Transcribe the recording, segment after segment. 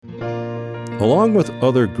Along with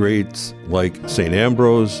other greats like St.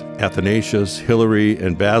 Ambrose, Athanasius, Hilary,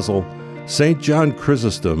 and Basil, St. John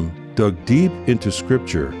Chrysostom dug deep into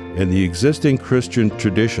Scripture and the existing Christian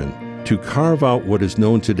tradition to carve out what is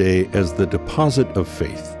known today as the deposit of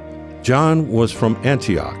faith. John was from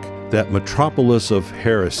Antioch, that metropolis of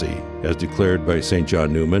heresy, as declared by St.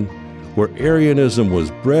 John Newman, where Arianism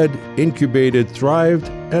was bred, incubated, thrived,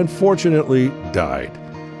 and fortunately died.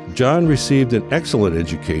 John received an excellent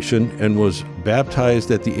education and was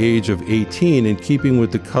baptized at the age of 18 in keeping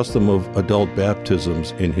with the custom of adult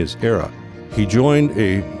baptisms in his era. He joined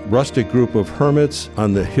a rustic group of hermits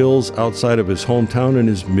on the hills outside of his hometown in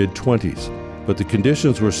his mid-20s, but the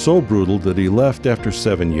conditions were so brutal that he left after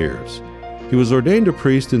 7 years. He was ordained a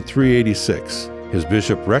priest in 386. His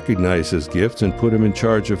bishop recognized his gifts and put him in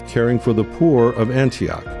charge of caring for the poor of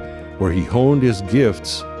Antioch, where he honed his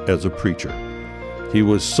gifts as a preacher. He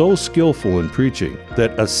was so skillful in preaching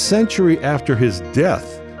that a century after his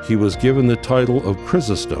death, he was given the title of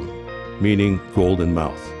Chrysostom, meaning golden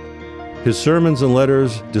mouth. His sermons and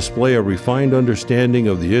letters display a refined understanding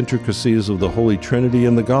of the intricacies of the Holy Trinity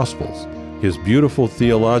and the Gospels. His beautiful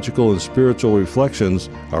theological and spiritual reflections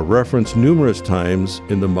are referenced numerous times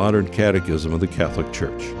in the modern catechism of the Catholic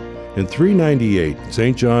Church. In 398,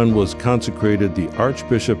 St. John was consecrated the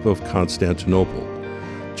Archbishop of Constantinople.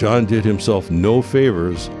 John did himself no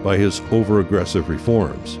favors by his over-aggressive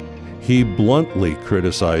reforms. He bluntly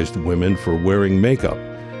criticized women for wearing makeup,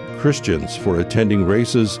 Christians for attending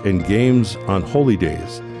races and games on holy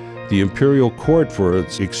days, the imperial court for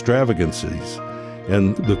its extravagancies,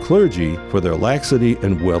 and the clergy for their laxity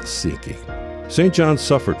and wealth-seeking. St. John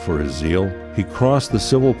suffered for his zeal. He crossed the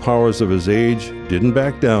civil powers of his age, didn't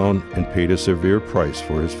back down, and paid a severe price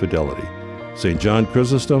for his fidelity. St. John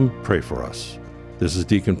Chrysostom, pray for us. This is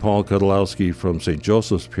Deacon Paul Kutolowski from St.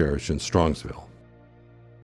 Joseph's Parish in Strongsville.